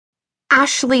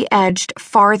Ashley edged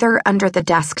farther under the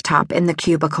desktop in the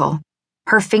cubicle,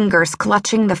 her fingers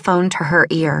clutching the phone to her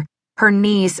ear, her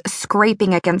knees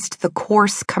scraping against the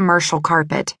coarse commercial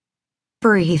carpet.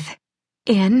 Breathe.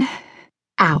 In,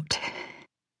 out.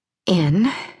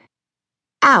 In,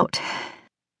 out.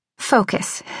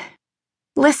 Focus.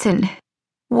 Listen.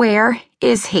 Where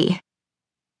is he?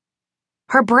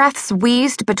 Her breaths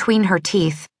wheezed between her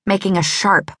teeth, making a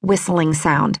sharp, whistling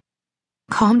sound.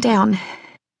 Calm down.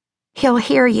 He'll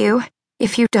hear you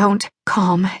if you don't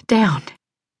calm down.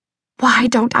 Why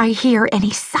don't I hear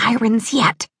any sirens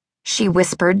yet? She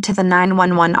whispered to the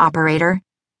 911 operator.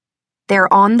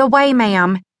 They're on the way,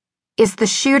 ma'am. Is the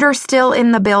shooter still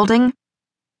in the building?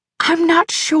 I'm not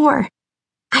sure.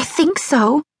 I think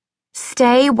so.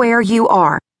 Stay where you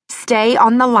are. Stay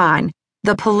on the line.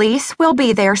 The police will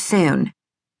be there soon.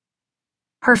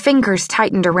 Her fingers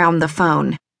tightened around the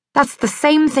phone. That's the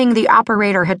same thing the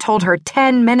operator had told her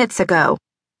 10 minutes ago,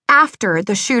 after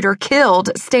the shooter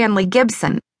killed Stanley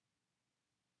Gibson.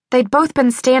 They'd both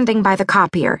been standing by the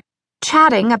copier,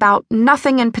 chatting about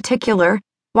nothing in particular,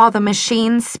 while the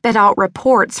machine spit out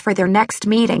reports for their next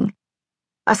meeting.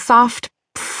 A soft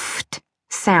pfft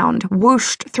sound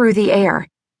whooshed through the air.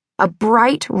 A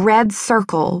bright red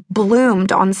circle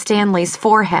bloomed on Stanley's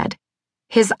forehead.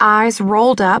 His eyes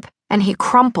rolled up and he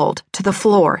crumpled to the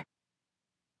floor.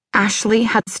 Ashley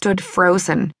had stood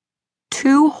frozen,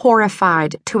 too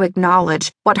horrified to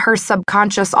acknowledge what her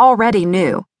subconscious already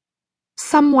knew.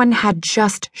 Someone had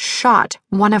just shot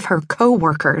one of her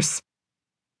co-workers.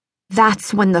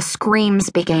 That's when the screams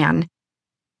began.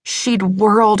 She'd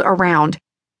whirled around.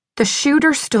 The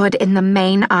shooter stood in the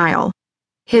main aisle,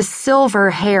 his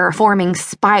silver hair forming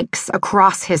spikes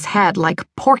across his head like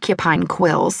porcupine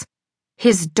quills,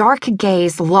 his dark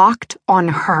gaze locked on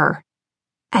her.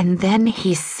 And then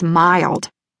he smiled.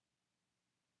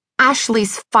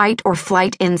 Ashley's fight or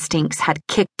flight instincts had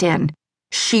kicked in.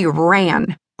 She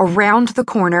ran around the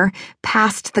corner,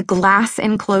 past the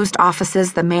glass-enclosed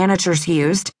offices the managers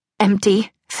used,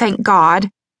 empty, thank God.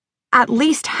 At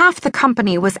least half the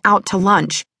company was out to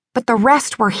lunch, but the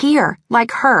rest were here,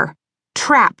 like her,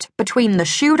 trapped between the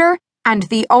shooter and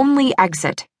the only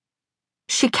exit.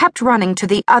 She kept running to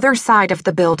the other side of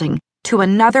the building, to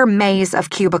another maze of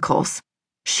cubicles.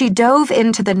 She dove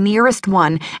into the nearest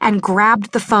one and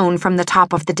grabbed the phone from the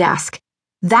top of the desk.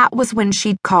 That was when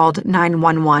she'd called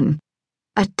 911.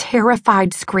 A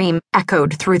terrified scream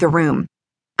echoed through the room.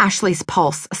 Ashley's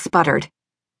pulse sputtered.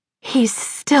 He's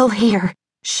still here,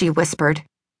 she whispered.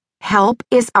 Help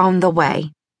is on the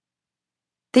way.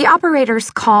 The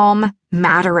operator's calm,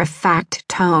 matter-of-fact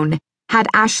tone had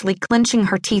Ashley clenching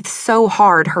her teeth so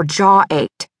hard her jaw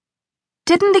ached.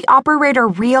 Didn't the operator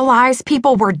realize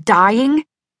people were dying?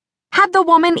 Had the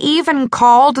woman even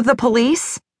called the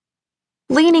police?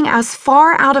 Leaning as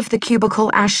far out of the cubicle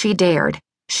as she dared,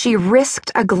 she risked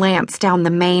a glance down the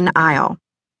main aisle.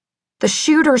 The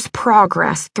shooter's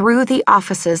progress through the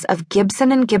offices of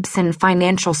Gibson & Gibson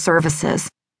Financial Services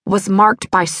was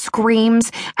marked by screams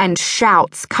and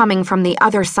shouts coming from the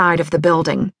other side of the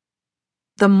building.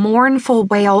 The mournful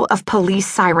wail of police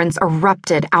sirens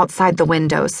erupted outside the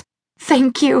windows.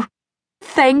 Thank you.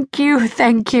 Thank you,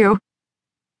 thank you.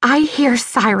 I hear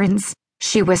sirens,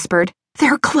 she whispered.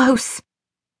 They're close.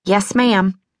 Yes,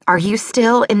 ma'am. Are you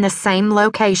still in the same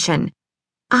location?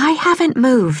 I haven't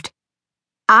moved.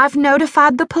 I've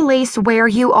notified the police where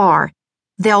you are.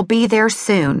 They'll be there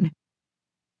soon.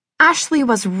 Ashley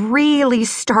was really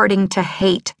starting to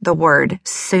hate the word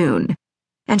soon,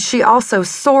 and she also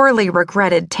sorely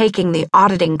regretted taking the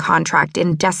auditing contract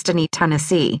in Destiny,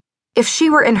 Tennessee. If she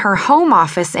were in her home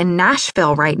office in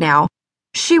Nashville right now,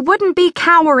 she wouldn't be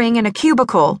cowering in a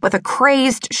cubicle with a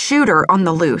crazed shooter on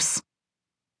the loose.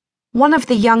 One of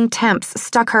the young temps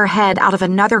stuck her head out of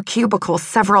another cubicle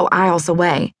several aisles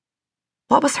away.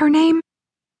 What was her name?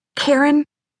 Karen?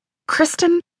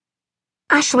 Kristen?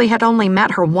 Ashley had only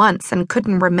met her once and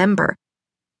couldn't remember.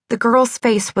 The girl's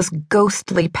face was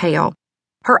ghostly pale,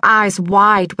 her eyes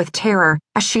wide with terror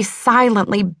as she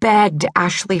silently begged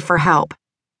Ashley for help.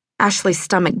 Ashley's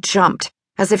stomach jumped,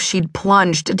 as if she'd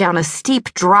plunged down a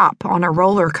steep drop on a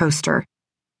roller coaster.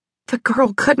 The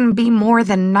girl couldn't be more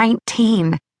than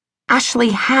 19. Ashley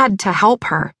had to help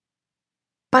her.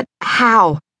 But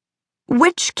how?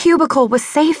 Which cubicle was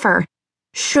safer?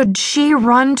 Should she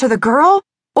run to the girl,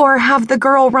 or have the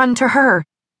girl run to her?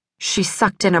 She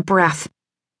sucked in a breath.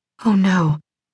 Oh no,